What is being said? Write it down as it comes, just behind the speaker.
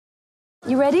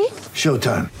You ready?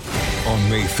 Showtime. On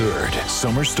May 3rd,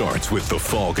 summer starts with The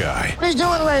Fall Guy. Let's do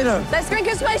it later. Let's drink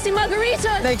a spicy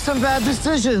margarita. Make some bad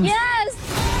decisions. Yes!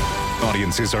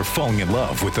 Audiences are falling in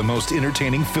love with the most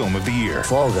entertaining film of the year.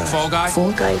 Fall Guy. Fall Guy?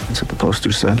 Fall guy. That's what the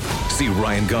poster said. See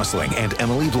Ryan Gosling and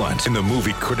Emily Blunt in the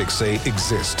movie critics say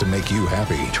exists to make you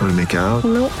happy. Trying to make it out?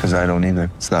 Nope. Because I don't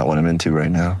either. It's not what I'm into right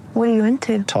now. What are you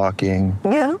into? Talking.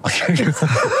 Yeah.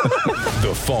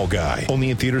 The Fall Guy.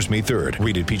 Only in theaters May 3rd.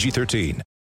 Rated PG-13.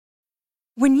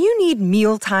 When you need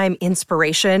mealtime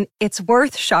inspiration, it's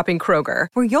worth shopping Kroger,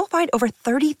 where you'll find over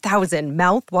 30,000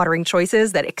 mouth-watering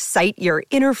choices that excite your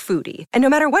inner foodie. And no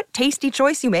matter what tasty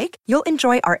choice you make, you'll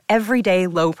enjoy our everyday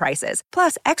low prices,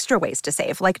 plus extra ways to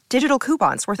save, like digital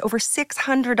coupons worth over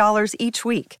 $600 each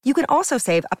week. You can also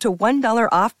save up to $1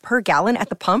 off per gallon at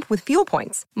the pump with fuel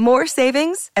points. More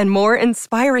savings and more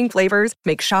inspiring flavors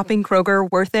make shopping Kroger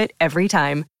worth it every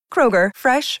time. Kroger,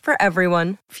 fresh for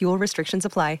everyone. Fuel restrictions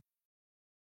apply.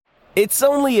 It's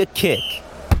only a kick,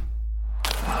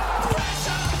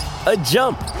 a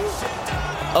jump,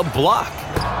 a block.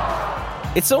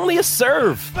 It's only a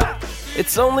serve.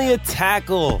 It's only a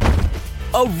tackle,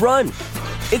 a run.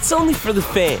 It's only for the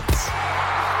fans.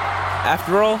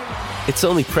 After all, it's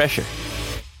only pressure.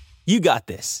 You got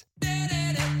this.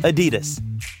 Adidas.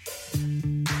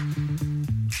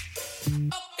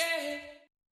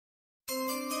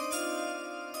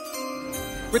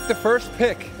 With the first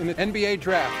pick in the NBA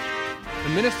draft, the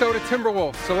Minnesota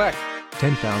Timberwolves select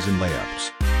 10,000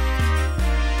 layups.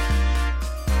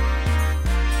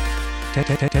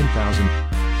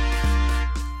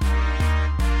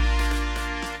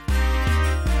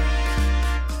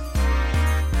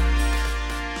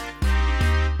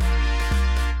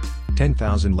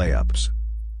 10,000. layups.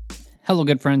 Hello,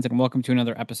 good friends, and welcome to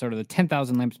another episode of the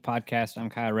 10,000 Lamps podcast.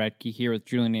 I'm Kyle Radke here with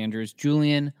Julian Andrews.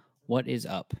 Julian, what is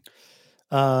up?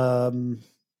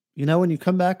 When you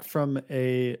come back from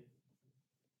a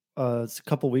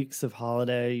couple weeks of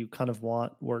holiday, you kind of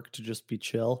want work to just be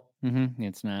chill. Mm-hmm.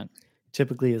 It's not.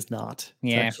 Typically is not.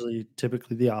 It's Yeah. actually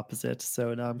typically the opposite.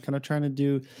 So now I'm kind of trying to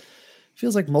do,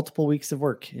 feels like multiple weeks of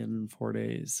work in 4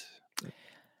 days.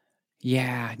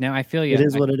 Yeah, no, I feel you. It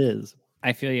is what it is.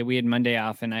 I feel you. We had Monday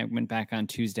off, and I went back on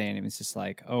Tuesday, and it was just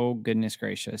like, oh, goodness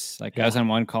gracious. Like, I was on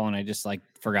one call, and I just,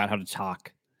 forgot how to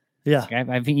talk. Yeah. Like,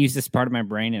 I haven't used this part of my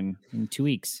brain in 2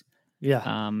 weeks.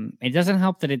 Yeah. It doesn't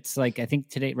help that it's I think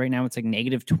today, right now, it's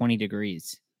negative 20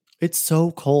 degrees. It's so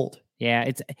cold.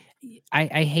 Yeah,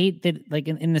 I hate that,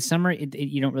 in the summer,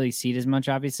 you don't really see it as much,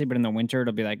 obviously, but in the winter,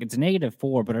 it'll be it's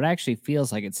 -4, but it actually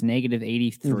feels like it's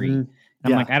 -83. Mm-hmm.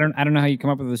 I'm I don't know how you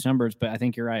come up with those numbers, but I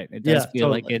think you're right. It does feel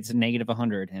totally. like it's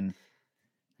 -100, and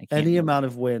any amount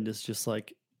of wind is just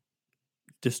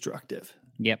destructive.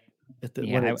 Yep.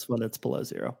 When it's below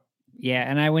zero. Yeah,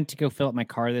 and I went to go fill up my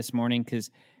car this morning because,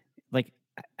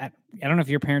 I don't know if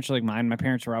your parents are like mine. My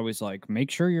parents were always like, make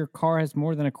sure your car has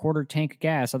more than a quarter tank of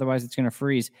gas, otherwise it's going to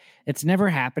freeze. It's never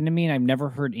happened to me, and I've never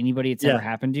heard anybody it's ever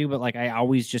happened to, but I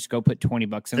always just go put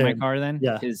 $20 in my car then,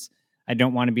 because I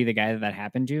don't want to be the guy that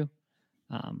happened to.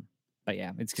 But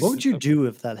yeah, it's what would you do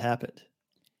if that happened?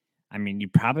 I mean, you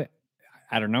probably,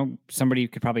 I don't know. Somebody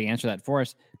could probably answer that for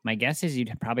us. My guess is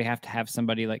you'd probably have to have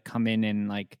somebody come in and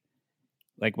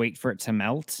wait for it to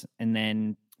melt, and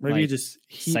then maybe you just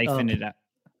siphon it up.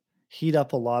 Heat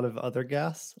up a lot of other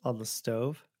gas on the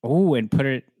stove. Oh, and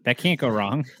that can't go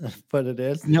wrong. Put it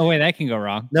in. No way that can go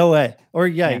wrong. No way. Or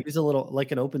use a little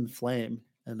an open flame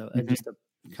and just a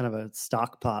kind of a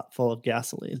stock pot full of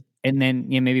gasoline. And then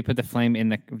maybe put the flame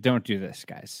in don't do this,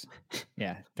 guys.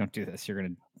 Yeah, don't do this. You're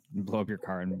going to blow up your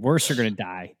car, and worse, you're going to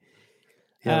die.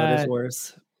 Yeah, that is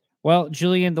worse. Well,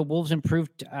 Julian, the Wolves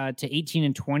improved to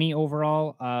 18-20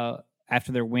 overall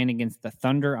after their win against the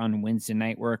Thunder on Wednesday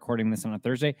night. We're recording this on a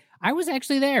Thursday. I was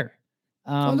actually there.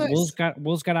 Nice.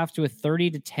 Wolves got off to a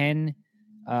 30-10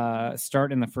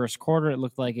 start in the first quarter. It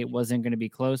looked like it wasn't going to be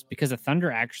close because the Thunder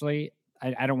actually,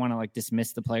 I don't want to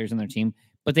dismiss the players on their team,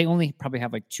 but they only probably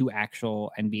have 2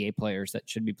 actual NBA players that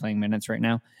should be playing minutes right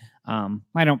now. I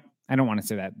don't want to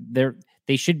say that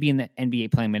they should be in the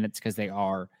NBA playing minutes because they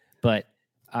are, but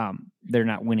they're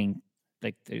not winning.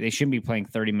 They shouldn't be playing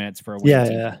 30 minutes for a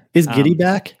win. Yeah. Is Giddey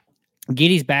back?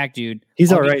 Giddey's back, dude.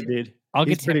 He's all right, dude. I'll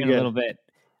get to him in a little bit.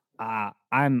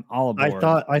 I'm all aboard.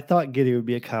 I thought Giddey would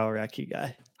be a Kyle Radke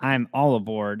guy. I'm all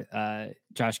aboard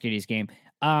Josh Giddey's game.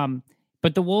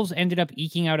 But the Wolves ended up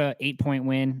eking out a 8-point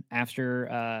win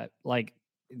after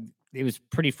it was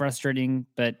pretty frustrating,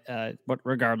 but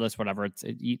regardless, whatever.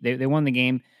 They won the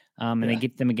game, and they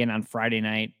get them again on Friday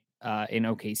night in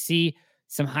OKC.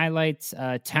 Some highlights: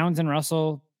 Towns and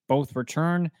Russell both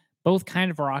return, both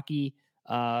kind of rocky.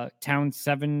 Towns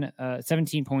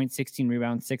 17 points, 16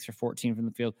 rebounds, 6 for 14 from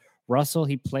the field. Russell,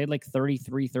 he played like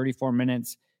 34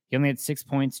 minutes. He only had 6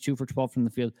 points, 2 for 12 from the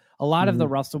field. A lot of the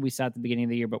Russell we saw at the beginning of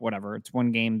the year, but whatever. It's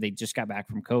one game. They just got back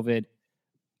from COVID.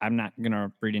 I'm not going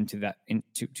to read into that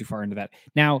too far into that.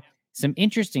 Now, some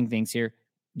interesting things here.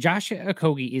 Josh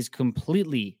Okogie is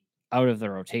completely out of the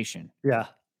rotation. Yeah.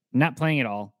 Not playing at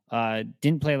all.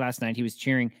 Didn't play last night. He was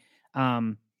cheering.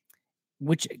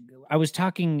 Which I was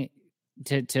talking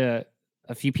to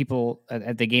a few people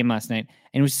at the game last night,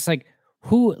 and it was just like,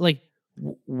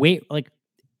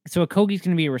 so Okogie's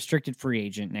going to be a restricted free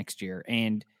agent next year,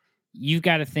 and you've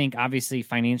got to think, obviously,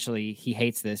 financially, he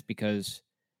hates this because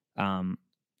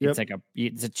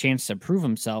it's a chance to prove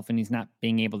himself, and he's not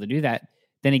being able to do that.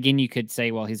 Then again, you could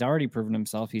say, well, he's already proven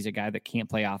himself. He's a guy that can't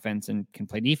play offense and can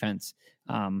play defense,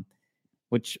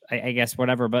 which I guess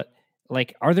whatever. But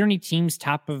like, are there any teams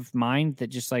top of mind that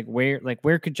just like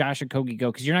where could Josh Okogie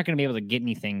go? Because you're not going to be able to get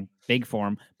anything big for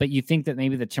him, but you think that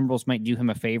maybe the Timberwolves might do him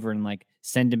a favor and like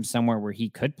send him somewhere where he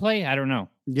could play? I don't know.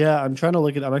 Yeah, I'm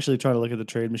actually trying to look at the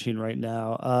trade machine right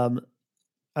now.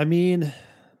 I mean,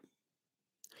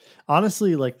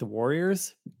 honestly, like the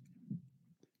Warriors.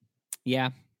 Yeah.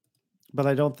 But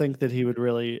I don't think that he would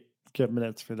really get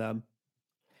minutes for them.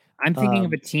 I'm thinking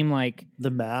of a team like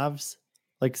the Mavs,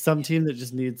 like some team that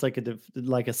just needs like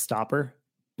a stopper.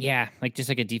 Yeah, like just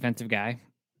like a defensive guy.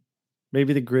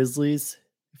 Maybe the Grizzlies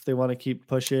if they want to keep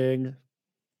pushing.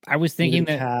 I was thinking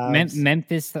that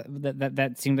Memphis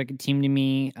that seemed like a team to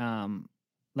me.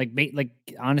 Like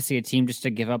honestly, a team just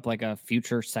to give up like a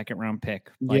future second round pick,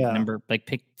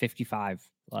 pick 55.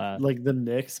 Like the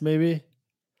Knicks, maybe.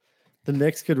 The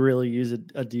Knicks could really use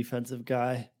a defensive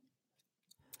guy.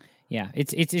 Yeah,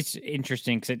 it's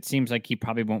interesting because it seems like he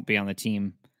probably won't be on the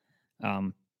team. Which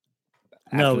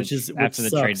after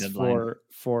the trade deadline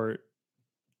for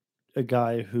a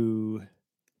guy who,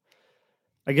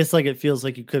 I guess, like it feels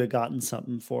like you could have gotten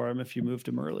something for him if you moved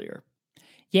him earlier.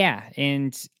 Yeah,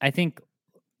 and I think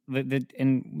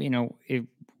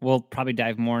we'll probably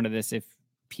dive more into this if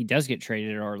he does get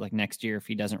traded or like next year if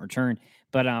he doesn't return,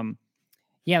 but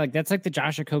yeah, like that's like the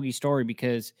Josh Okogie story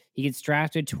because he gets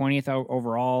drafted 20th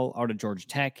overall out of Georgia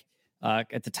Tech.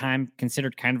 At the time,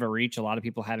 considered kind of a reach. A lot of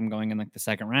people had him going in like the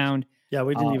second round. Yeah,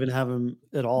 we didn't even have him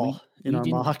at all in our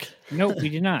mock. Nope, we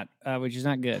did not, which is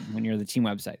not good when you're the team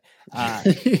website.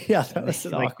 Yeah, that was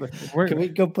awkward. Can we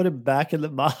go put him back in the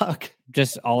mock?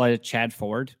 Just all at Chad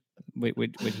Ford, what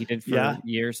he did for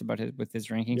years with his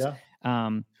rankings.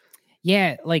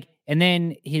 Yeah. And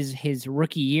then his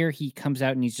rookie year, he comes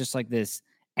out and he's just like this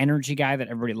energy guy that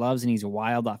everybody loves, and he's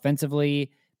wild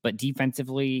offensively, but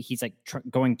defensively, he's like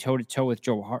going toe to toe with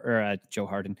James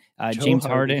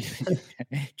Harden,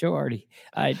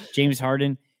 James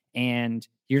Harden, and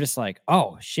you're just like,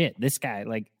 oh shit, this guy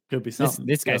could be something.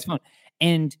 This guy's fun,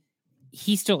 and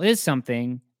he still is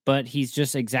something, but he's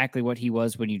just exactly what he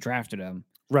was when you drafted him,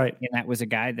 right? And that was a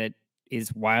guy that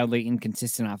is wildly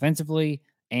inconsistent offensively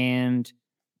and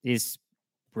is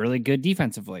really good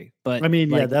defensively. But I mean,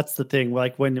 that's the thing.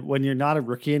 Like when you're not a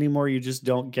rookie anymore, you just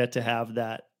don't get to have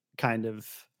that kind of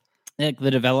like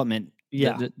the development.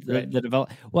 Yeah. The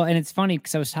develop. Well, and it's funny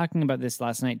because I was talking about this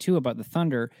last night too, about the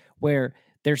Thunder, where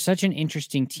they're such an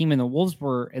interesting team, and the Wolves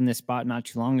were in this spot not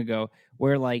too long ago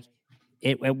where like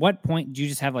at what point do you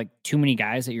just have like too many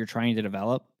guys that you're trying to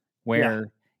develop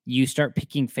where you start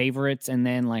picking favorites, and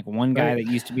then like one guy that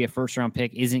used to be a first round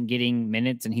pick isn't getting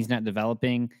minutes and he's not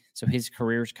developing, so his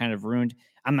career's kind of ruined.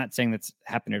 I'm not saying that's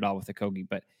happened at all with Okogie,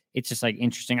 but it's just like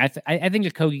interesting. I think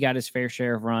Okogie got his fair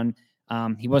share of run.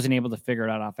 He wasn't able to figure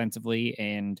it out offensively,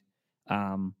 and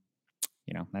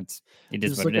that's it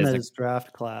is just what looking it is. At his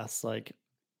draft class, like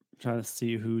trying to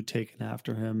see who taken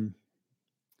after him.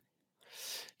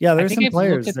 Yeah, there's some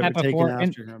players that were taken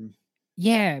after him.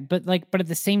 Yeah, but at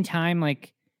the same time,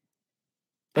 like.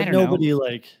 But nobody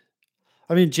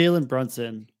Jalen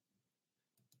Brunson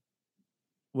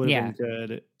would have been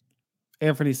good.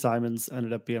 Anthony Simons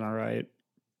ended up being all right.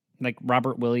 Like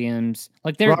Robert Williams.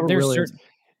 Like there's certain,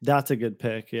 that's a good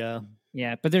pick, yeah.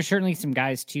 Yeah, but there's certainly some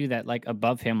guys too that like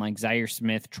above him, like Zaire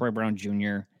Smith, Troy Brown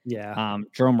Jr. Yeah.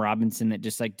 Jerome Robinson that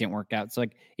just like didn't work out. So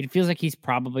like it feels like he's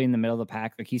probably in the middle of the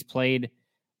pack. Like he's played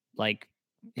like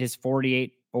his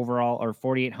 48 overall or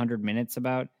 4,800 minutes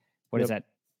about. What is that?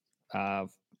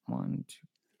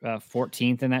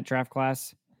 14th in that draft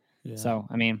class. Yeah. So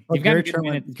I mean, Gary Trent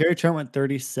went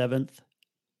 37th.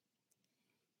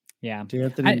 Yeah,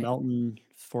 D'Anthony Melton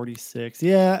 46.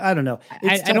 Yeah, I don't know.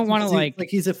 I don't want to like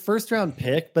he's a first round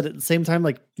pick, but at the same time,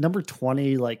 like number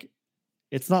 20, like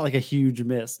it's not like a huge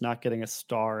miss not getting a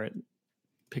star at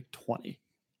pick 20.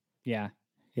 Yeah,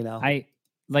 you know.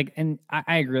 like, and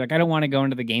I agree. Like, I don't want to go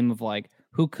into the game of like,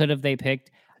 who could have they picked?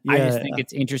 I just think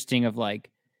it's interesting of like,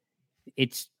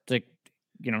 it's like,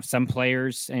 some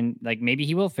players, and like maybe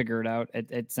he will figure it out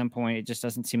at some point. It just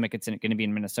doesn't seem like it's going to be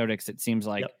in Minnesota, because it seems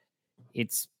like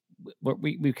it's what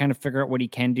we kind of figure out what he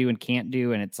can do and can't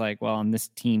do. And it's like, well, on this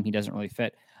team, he doesn't really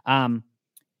fit.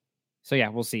 So yeah,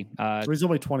 we'll see. He's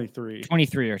only 23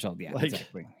 years old. Yeah,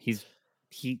 exactly.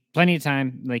 He plenty of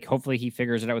time. Like, hopefully he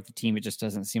figures it out with the team. It just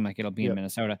doesn't seem like it'll be in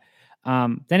Minnesota.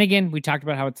 Then again, we talked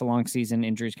about how it's a long season,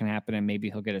 injuries can happen, and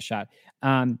maybe he'll get a shot.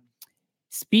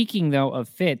 Speaking though of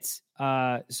fits,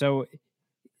 so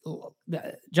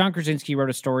John Krasinski wrote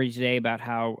a story today about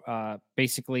how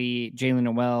basically Jaylen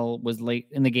Nowell was late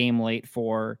in the game, late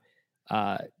for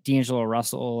D'Angelo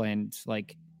Russell, and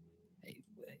like,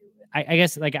 I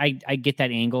guess like I get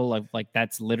that angle of like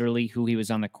that's literally who he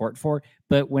was on the court for.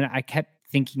 But when I kept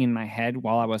thinking in my head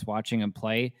while I was watching him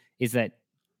play, is that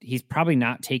he's probably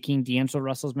not taking D'Angelo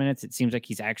Russell's minutes. It seems like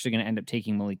he's actually going to end up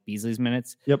taking Malik Beasley's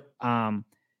minutes. Yep.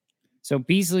 So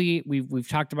Beasley, we've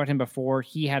talked about him before.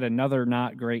 He had another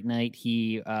not great night.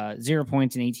 He 0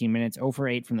 points in 18 minutes, 0 for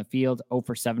 8 from the field, 0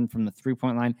 for 7 from the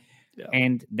 3-point line. Yeah.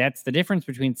 And that's the difference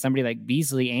between somebody like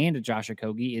Beasley and a Josh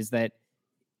Okogie, is that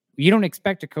you don't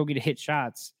expect Okogie to hit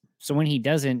shots. So when he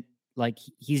doesn't, like,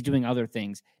 he's doing other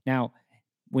things. Now,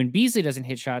 when Beasley doesn't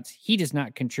hit shots, he does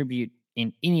not contribute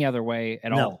in any other way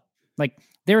at all. Like,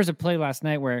 there was a play last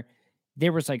night where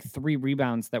there was like 3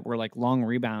 rebounds that were like long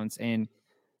rebounds, and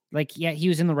like, yeah, he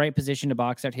was in the right position to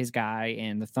box out his guy,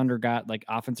 and the Thunder got like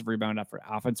offensive rebound after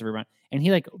offensive rebound, and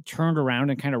he like turned around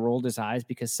and kind of rolled his eyes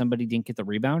because somebody didn't get the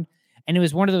rebound. And it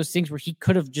was one of those things where he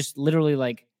could have just literally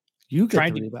like, you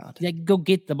tried to rebound, like, go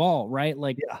get the ball, right?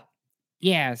 Like,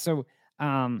 yeah. So,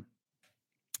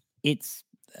 it's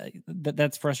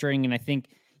that's frustrating, and I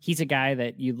think he's a guy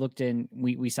that you looked in.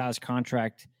 We saw his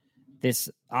contract this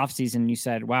offseason, and you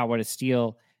said, "Wow, what a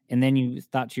steal!" And then you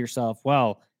thought to yourself,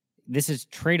 "Well, this is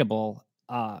tradable."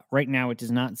 Right now, it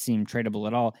does not seem tradable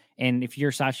at all. And if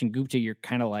you're Sachin Gupta, you're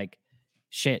kind of like,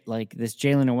 shit, like this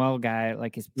Jaylen Nowell guy,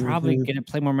 like, is probably going to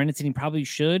play more minutes than he probably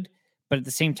should. But at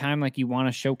the same time, like, you want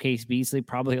to showcase Beasley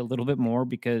probably a little bit more,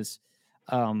 because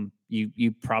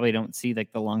you probably don't see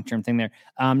like the long-term thing there.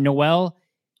 Nowell.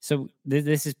 So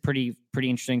this is pretty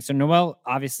interesting. So Nowell,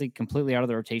 obviously completely out of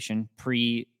the rotation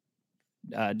pre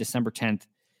December 10th.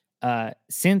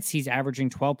 Since he's averaging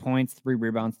 12 points, 3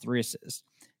 rebounds, 3 assists,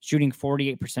 shooting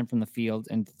 48% from the field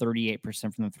and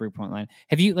 38% from the 3-point line.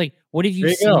 What have you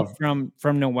seen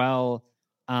from Nowell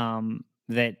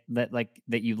that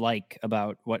you like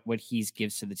about what he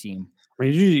gives to the team? I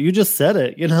mean, you just said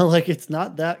it, like, it's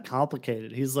not that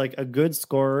complicated. He's like a good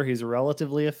scorer. He's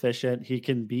relatively efficient. He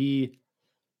can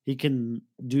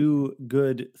do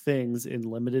good things in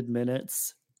limited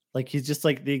minutes. Like, he's just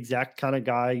like the exact kind of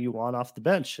guy you want off the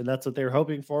bench. And that's what they were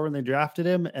hoping for when they drafted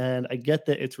him. And I get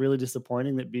that it's really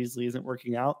disappointing that Beasley isn't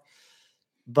working out.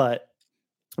 But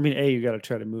I mean, you got to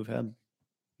try to move him.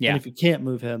 Yeah. And if you can't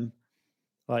move him,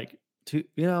 like,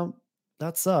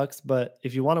 that sucks. But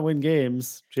if you want to win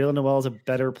games, Jaylen Nowell is a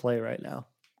better play right now.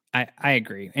 I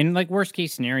agree. And like, worst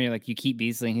case scenario, like, you keep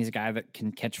Beasley and he's a guy that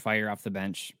can catch fire off the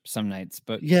bench some nights.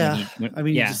 But you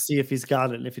just see if he's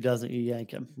got it. And if he doesn't, you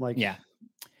yank him. Like, yeah.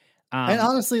 And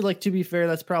honestly, like, to be fair,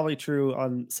 that's probably true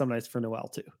on some nights for Nowell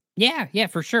too. Yeah,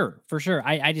 for sure.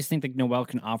 I just think that Nowell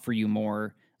can offer you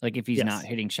more, like, if he's not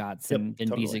hitting shots than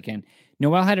Beasley can.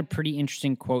 Nowell had a pretty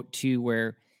interesting quote too,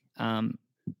 where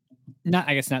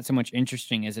not so much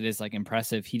interesting as it is like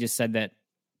impressive. He just said that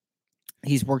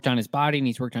he's worked on his body and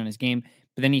he's worked on his game,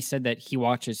 but then he said that he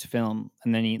watches film,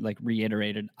 and then he like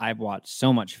reiterated, "I've watched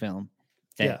so much film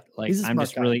that I'm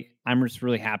just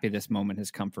really happy this moment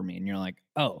has come for me." And you're like,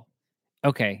 oh,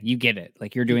 okay, you get it.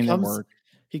 Like, you're doing the work.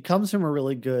 He comes from a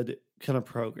really good kind of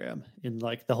program in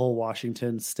like the whole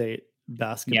Washington State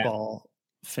basketball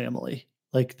family.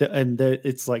 Like,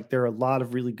 it's like there are a lot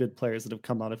of really good players that have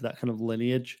come out of that kind of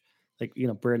lineage. Like,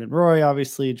 Brandon Roy,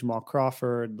 obviously, Jamal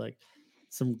Crawford, like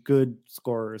some good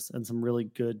scorers and some really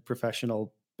good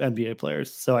professional NBA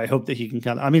players. So I hope that he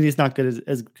can he's not good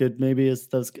as good maybe as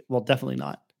those. Well, definitely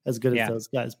not as good as those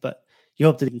guys, but you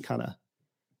hope that he can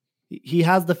he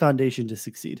has the foundation to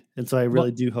succeed. And so I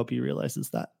really do hope he realizes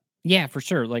that. Yeah, for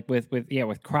sure. Like with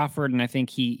Crawford. And I think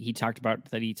he talked about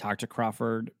that. He talked to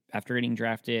Crawford after getting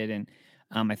drafted. And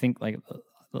I think like,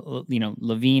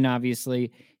 Levine,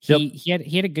 obviously he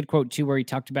had a good quote too, where he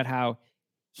talked about how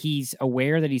he's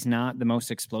aware that he's not the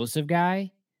most explosive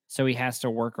guy. So he has to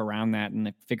work around that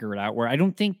and figure it out, where I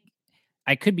don't think,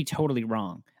 I could be totally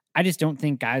wrong. I just don't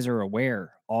think guys are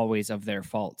aware always of their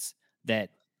faults,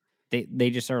 that they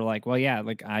just are like, well, yeah,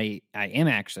 like I am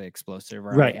actually explosive,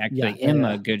 or right. I actually am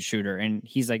a good shooter. And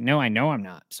he's like, no, I know I'm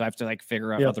not. So I have to like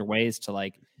figure out other ways to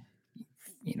like,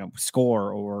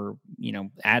 score or,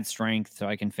 add strength so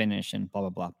I can finish and blah, blah,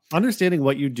 blah. Understanding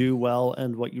what you do well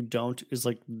and what you don't is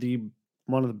like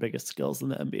one of the biggest skills in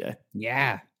the NBA.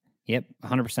 Yeah. Yep.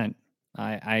 100%.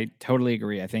 I totally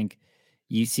agree. I think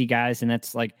you see guys, and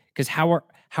that's like, because how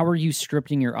are you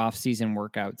scripting your off-season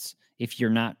workouts if you're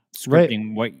not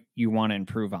scripting what you want to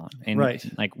improve on and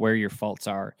like where your faults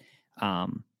are,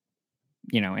 and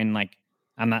like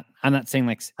I'm not saying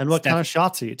like, and what kind of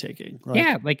shots are you taking?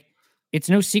 Like it's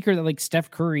no secret that like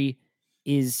Steph Curry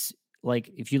is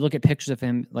like, if you look at pictures of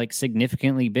him, like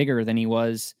significantly bigger than he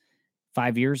was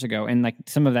 5 years ago, and like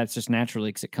some of that's just naturally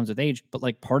because it comes with age, but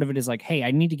like part of it is like, hey,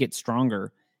 I need to get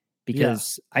stronger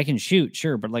because I can shoot,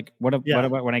 sure, but like what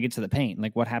about when I get to the paint?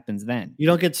 Like what happens then? You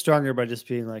don't get stronger by just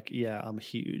being like, yeah, I'm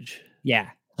huge. Yeah,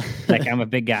 like I'm a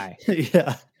big guy.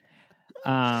 Yeah.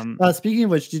 Speaking of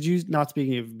which,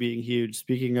 speaking of being huge,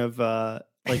 speaking of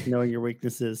like knowing your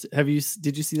weaknesses,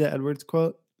 did you see that Edwards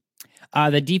quote?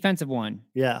 The defensive one.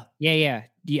 Yeah. I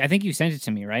think you sent it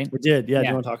to me, right? I did. Yeah. Do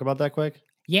you want to talk about that quick?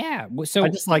 Yeah. So I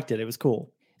just liked it. It was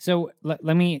cool. So let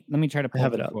me try to pull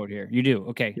up the quote here. You do?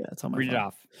 Okay. Yeah, it's on my Read phone. it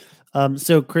off.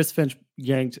 So Chris Finch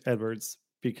yanked Edwards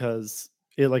because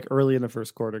it like early in the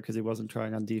first quarter because he wasn't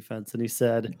trying on defense, and he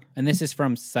said, and this is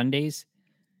from Sunday's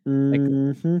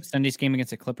Sunday's game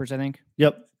against the Clippers, I think.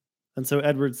 Yep. And so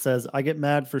Edwards says, I get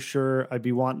mad for sure. I'd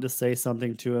be wanting to say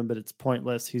something to him, but it's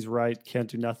pointless. He's right. Can't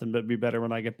do nothing but be better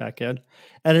when I get back in.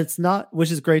 And it's not,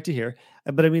 which is great to hear.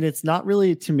 But I mean, it's not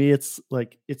really, to me, it's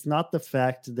like, it's not the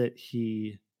fact that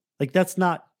he, like, that's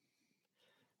not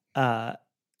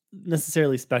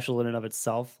necessarily special in and of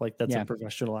itself. Like, that's a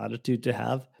professional attitude to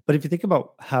have. But if you think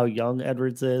about how young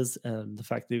Edwards is and the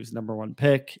fact that he was #1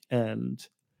 pick, and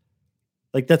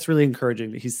like, that's really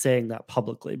encouraging that he's saying that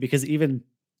publicly, because even,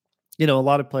 a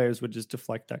lot of players would just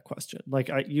deflect that question.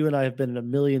 Like you and I have been in a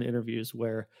million interviews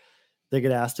where they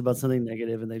get asked about something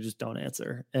negative and they just don't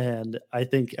answer. And I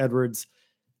think Edwards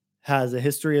has a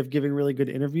history of giving really good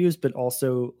interviews, but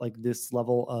also like this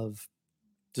level of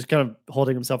just kind of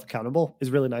holding himself accountable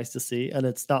is really nice to see. And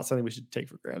it's not something we should take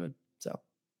for granted. So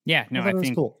yeah, no, I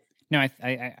think cool. No,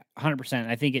 I 100%.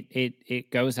 I think it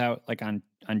goes out like on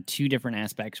two different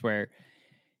aspects where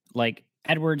like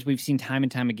Edwards, we've seen time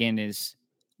and time again, is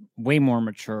way more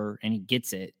mature and he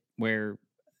gets it, where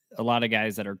a lot of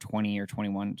guys that are 20 or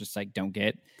 21 just like don't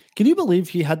get. Can you believe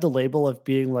he had the label of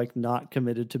being like not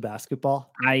committed to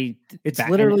basketball? It's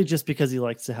literally just because he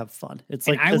likes to have fun. It's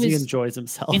like because he enjoys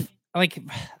himself. Like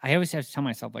I always have to tell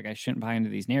myself like I shouldn't buy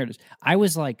into these narratives. I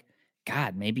was like,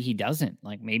 God, maybe he doesn't.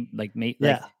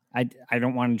 I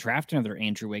don't want to draft another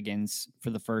Andrew Wiggins for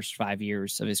the first 5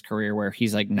 years of his career where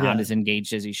he's like not as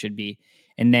engaged as he should be.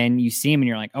 And then you see him and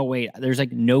you're like, oh wait, there's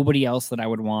like nobody else that I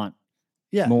would want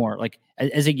more. Like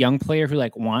as a young player who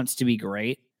like wants to be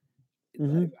great,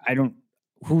 I don't,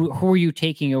 who are you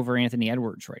taking over Anthony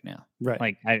Edwards right now? Right.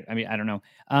 Like, I mean, I don't know.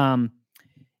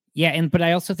 But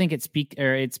I also think it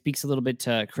speaks a little bit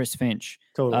to Chris Finch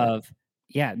of,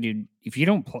 dude, if you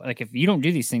don't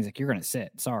do these things, like you're going to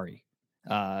sit, sorry.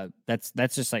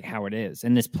 That's just like how it is.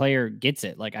 And this player gets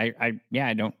it. Like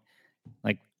I don't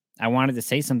like, I wanted to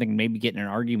say something, maybe get in an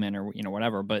argument or,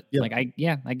 whatever, but like, I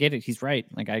get it. He's right.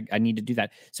 Like I need to do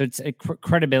that. So it's a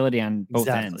credibility on both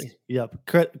ends. Yep.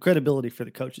 Credibility for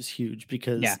the coach is huge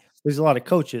because there's a lot of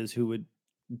coaches who would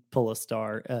pull a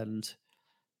star and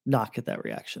not get that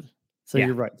reaction. So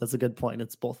you're right. That's a good point.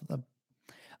 It's both of them.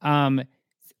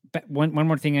 But one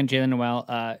more thing on Jaylen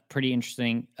Nowell, pretty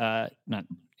interesting. Not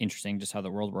interesting, just how the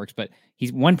world works, but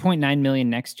he's $1.9 million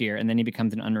next year, and then he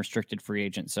becomes an unrestricted free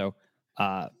agent. So,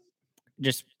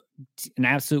 just an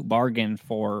absolute bargain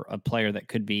for a player that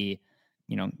could be,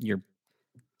 your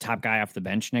top guy off the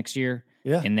bench next year.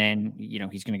 Yeah, and then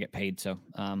he's going to get paid. So,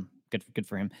 good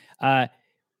for him.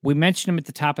 We mentioned him at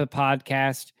the top of the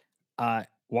podcast.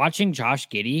 Watching Josh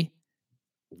Giddey.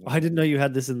 I didn't know you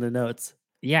had this in the notes.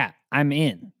 Yeah, I'm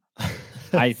in.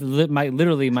 My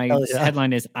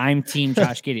headline is I'm team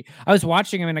Josh Giddey. I was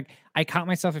watching him and like I caught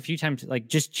myself a few times like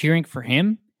just cheering for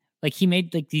him. Like he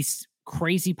made like these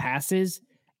crazy passes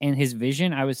and his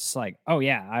vision. I was just like, oh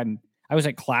yeah, I was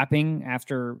like clapping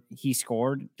after he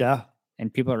scored. Yeah.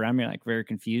 And people around me are like very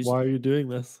confused. Why are you doing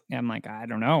this? Yeah, I'm like, I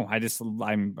don't know.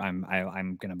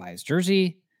 I'm gonna buy his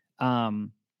jersey.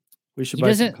 We should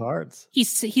buy some cards.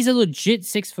 He's a legit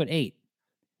 6'8".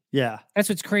 Yeah. That's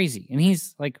what's crazy. And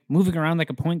he's like moving around like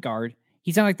a point guard.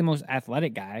 He's not like the most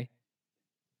athletic guy,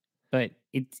 but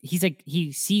he's like,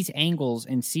 he sees angles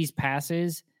and sees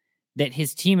passes that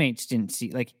his teammates didn't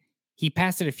see. Like he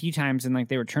passed it a few times and like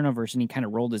they were turnovers and he kind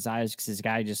of rolled his eyes because his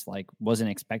guy just like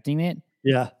wasn't expecting it.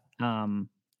 Yeah. And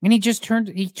he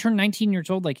turned 19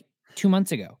 years old like 2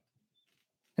 months ago.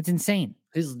 That's insane.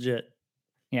 He's legit.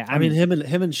 Yeah. I mean,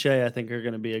 him and Shea, I think, are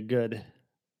going to be a good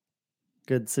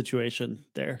situation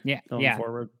there. Yeah. Going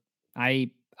forward.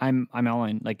 I'm all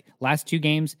in. Like last 2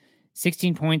 games,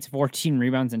 16 points, 14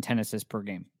 rebounds, and 10 assists per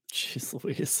game. Jeez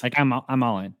Louise. Like I'm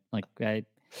all in. Like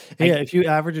if you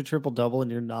average a triple double and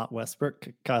you're not Westbrook,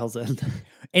 Kyle's in.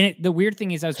 And the weird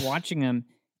thing is, I was watching him,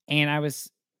 and I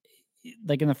was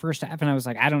like in the first half, and I was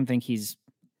like, I don't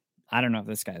know if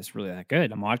this guy is really that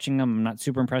good. I'm watching him. I'm not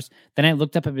super impressed. Then I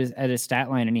looked up at his stat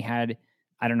line, and he had,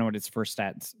 I don't know what his first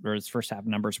stats or his first half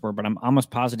numbers were, but I'm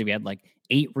almost positive he had like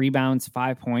 8 rebounds,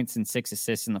 5 points, and 6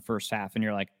 assists in the first half. And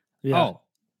you're like, oh,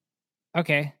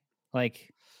 okay.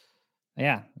 Like,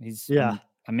 yeah,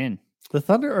 I'm in. The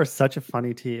Thunder are such a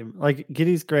funny team. Like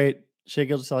Giddey's great. Shai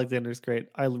Gilgeous-Alexander's great.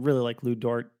 I really like Lou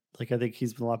Dort. Like I think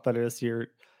he's been a lot better this year.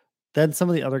 Then some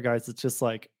of the other guys, it's just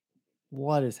like,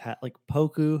 what is like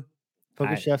Pokusevski?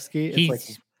 It's like,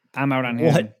 I'm out on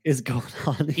him. What is going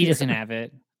on? He doesn't have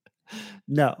it.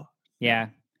 No. Yeah.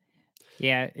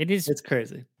 Yeah. It is. It's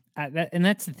crazy. And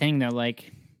that's the thing though.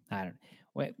 Like, I don't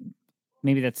know.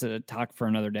 Maybe that's a talk for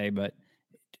another day, but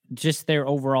just their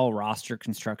overall roster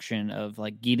construction of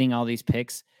like getting all these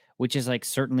picks, which is like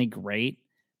certainly great.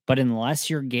 But unless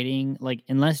Josh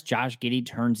Giddey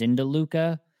turns into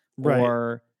Luka, right,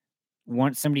 or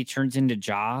once somebody turns into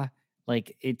Ja,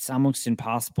 like it's almost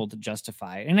impossible to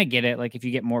justify. And I get it. Like if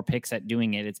you get more picks at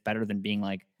doing it, it's better than being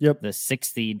like the 6th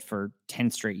seed for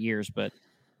 10 straight years. But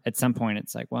at some point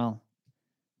it's like, well,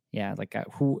 yeah, like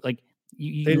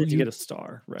they need to get a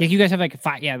star, right? Like you guys have like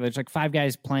 5. Yeah, there's like 5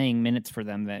 guys playing minutes for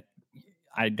them that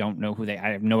I don't know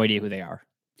I have no idea who they are.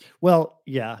 Well,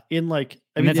 yeah. In like,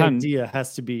 I mean, the idea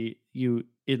has to be you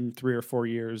in 3 or 4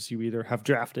 years, you either have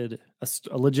drafted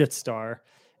a legit star,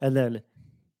 and then,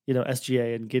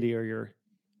 SGA and Giddey are your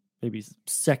maybe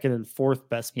 2nd and 4th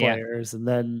best players, and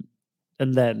then,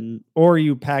 or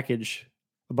you package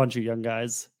a bunch of young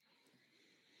guys.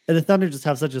 And the Thunder just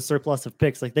have such a surplus of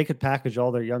picks. Like they could package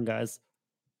all their young guys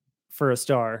for a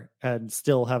star and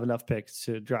still have enough picks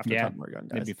to draft a ton more young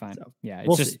guys. It'd be fine. So, yeah.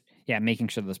 It's just making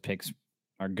sure those picks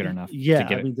are good enough to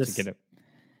get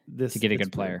a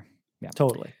good player. Yeah.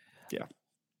 Totally.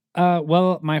 Yeah.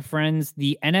 Well, my friends,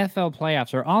 the NFL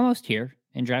playoffs are almost here,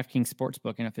 and DraftKings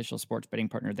Sportsbook, an official sports betting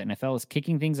partner of the NFL, is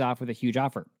kicking things off with a huge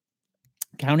offer.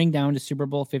 Counting down to Super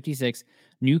Bowl 56,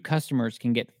 new customers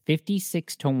can get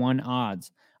 56-1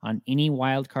 odds on any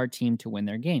wildcard team to win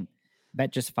their game.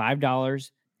 Bet just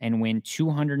 $5 and win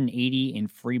 $280 in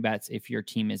free bets if your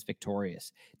team is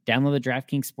victorious. Download the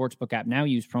DraftKings Sportsbook app now.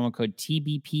 Use promo code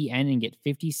TBPN and get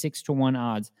 56-1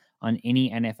 odds on any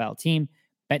NFL team.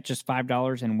 Bet just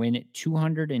 $5 and win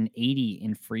 $280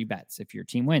 in free bets if your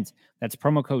team wins. That's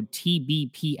promo code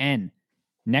TBPN.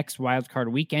 Next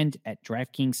wildcard weekend at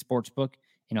DraftKings Sportsbook,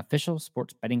 an official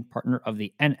sports betting partner of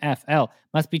the NFL.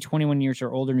 Must be 21 years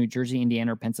or older. New Jersey,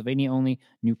 Indiana, or Pennsylvania only.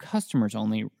 New customers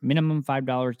only. Minimum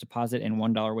 $5 deposit and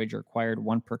 $1 wager required.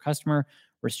 1 per customer.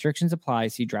 Restrictions apply.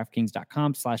 See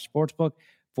DraftKings.com/sportsbook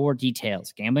for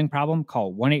details. Gambling problem?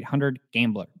 Call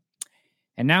 1-800-GAMBLER.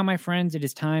 And now, my friends, it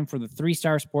is time for the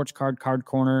 3-Star Sports Card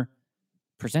Corner,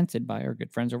 presented by our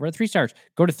good friends over at 3 Stars.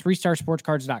 Go to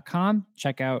 3starsportscards.com.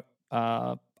 Check out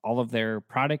all of their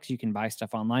products. You can buy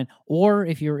stuff online, or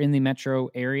if you're in the metro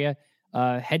area,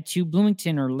 head to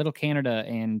Bloomington or Little Canada,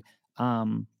 and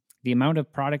the amount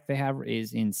of product they have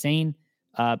is insane.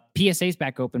 PSA's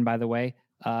back open, by the way.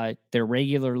 Their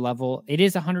regular level, it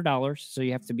is $100, so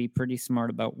you have to be pretty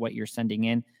smart about what you're sending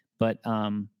in, but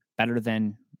better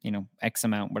than X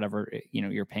amount, whatever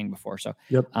you're paying before. So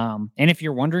and if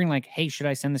you're wondering like, hey, should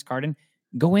I send this card in,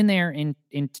 go in there and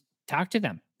talk to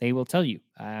them. They will tell you.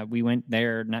 We went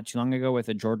there not too long ago with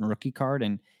a Jordan rookie card,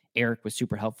 and Eric was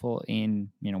super helpful in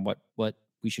what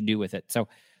we should do with it. So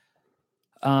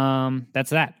that's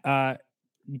that.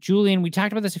 Julian, we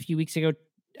talked about this a few weeks ago.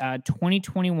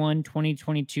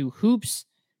 2021-2022 hoops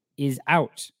is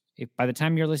out. If by the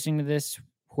time you're listening to this,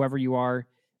 whoever you are,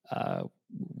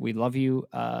 we love you.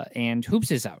 And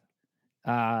hoops is out.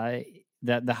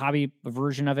 The hobby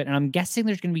version of it, and I'm guessing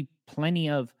there's going to be plenty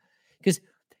of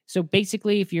So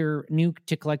basically, if you're new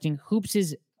to collecting, hoops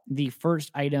is the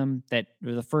first item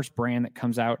or the first brand that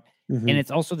comes out, and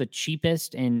it's also the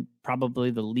cheapest and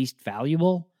probably the least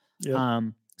valuable.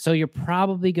 Yep. So you're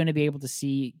probably going to be able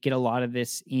to get a lot of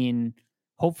this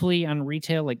hopefully on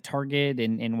retail like Target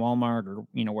and Walmart or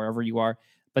wherever you are.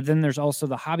 But then there's also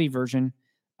the hobby version,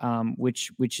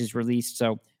 which is released.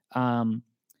 So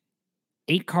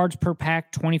 8 cards per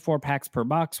pack, 24 packs per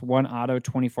box, 1 auto,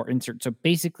 24 insert. So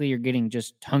basically you're getting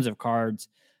just tons of cards.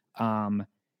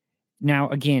 Now,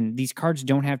 again, these cards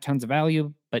don't have tons of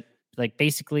value, but like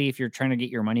basically if you're trying to get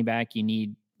your money back, you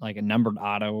need like a numbered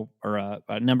auto or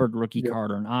a numbered rookie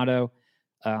card or an auto.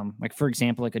 Like for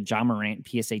example, like a Ja Morant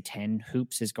PSA 10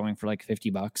 hoops is going for like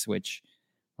 $50, which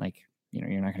like, you're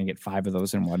not going to get 5 of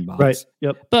those in one box. Right.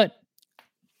 Yep. But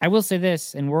I will say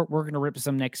this, and we're going to rip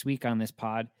some next week on this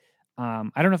pod. I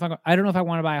don't know if I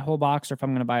want to buy a whole box or if I'm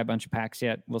going to buy a bunch of packs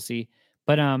yet. We'll see.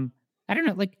 But I don't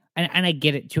know. Like, and I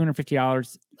get it.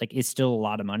 $250 like is still a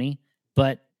lot of money,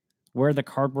 but where the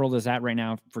card world is at right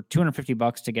now, for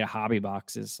 $250 to get a hobby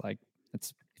box is like,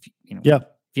 it's if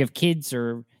you have kids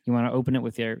or you want to open it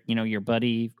with your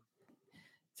buddy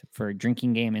for a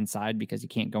drinking game inside because you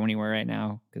can't go anywhere right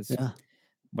now because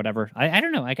whatever. I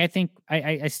don't know. Like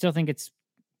I still think it's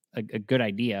a good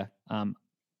idea. I'm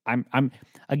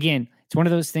again, it's one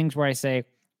of those things where I say,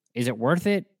 is it worth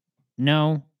it?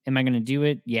 No. Am I going to do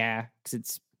it? Yeah.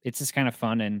 Cause it's just kind of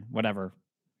fun and whatever.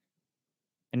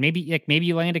 And maybe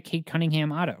you land a Cade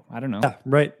Cunningham auto. I don't know. Yeah,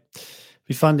 right.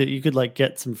 Be fun to, you could like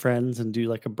get some friends and do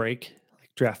like a break, like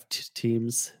draft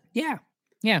teams. Yeah.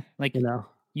 Yeah. Like,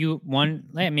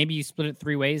 maybe you split it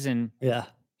 3 ways and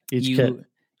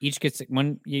each gets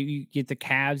one. You get the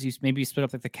Cavs. You split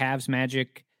up like the Cavs,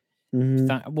 Magic,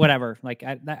 whatever. Like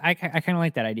I kind of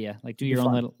like that idea. Like do your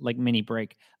own little like mini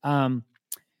break. So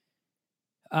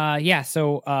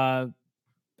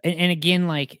and again,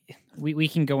 like we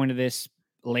can go into this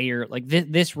layer. Like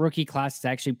this rookie class is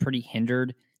actually pretty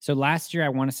hindered. So last year, I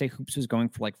want to say Hoops was going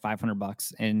for like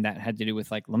 $500, and that had to do with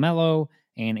like LaMelo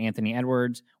and Anthony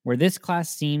Edwards, where this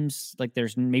class seems like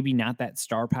there's maybe not that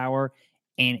star power.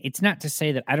 And it's not to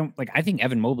say that I think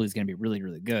Evan Mobley is going to be really,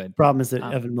 really good. Problem is that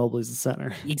Evan Mobley's the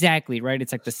center. Exactly, right?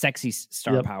 It's like the sexy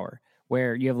star power,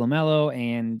 where you have LaMelo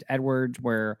and Edwards,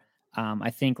 where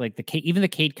I think like even the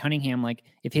Cade Cunningham, like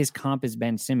if his comp is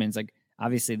Ben Simmons, like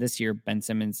obviously this year Ben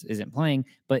Simmons isn't playing,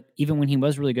 but even when he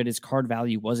was really good, his card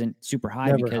value wasn't super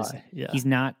high because he's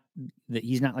not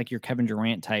like your Kevin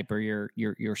Durant type or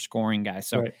your scoring guy.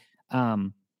 So,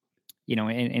 and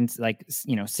like,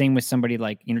 same with somebody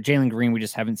like, Jalen Green, we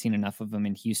just haven't seen enough of him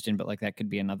in Houston, but like that could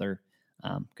be another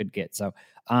good get. So,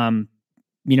 and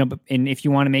if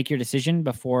you want to make your decision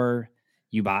before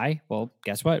you buy, well,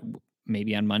 guess what?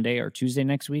 Maybe on Monday or Tuesday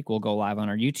next week, we'll go live on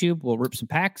our YouTube. We'll rip some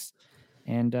packs.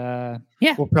 And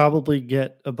we'll probably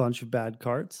get a bunch of bad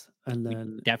cards, and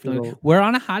then we're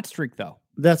on a hot streak though.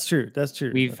 That's true.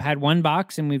 We've had one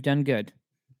box and we've done good.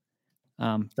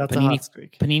 That's Panini, a hot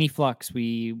streak. Panini Flux.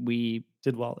 We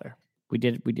did well there. We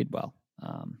did well.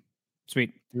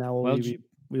 Sweet. Now we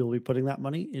will be putting that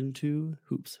money into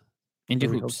hoops. Into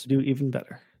hoops. To do even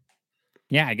better.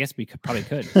 Yeah, I guess we probably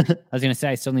could. I was gonna say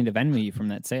I still need to Venmo you from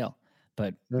that sale,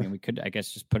 but we could, I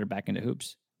guess, just put it back into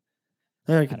hoops.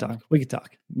 We can talk.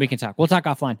 We can talk. We'll talk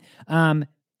offline.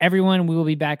 Everyone, we will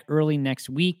be back early next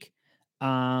week.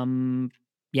 Thank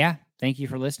you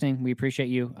for listening. We appreciate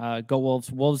you. Go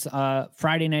Wolves. Wolves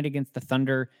Friday night against the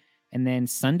Thunder, and then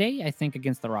Sunday, I think,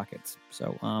 against the Rockets.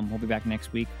 So we'll be back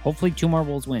next week. Hopefully 2 more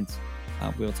Wolves wins.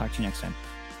 We will talk to you next time.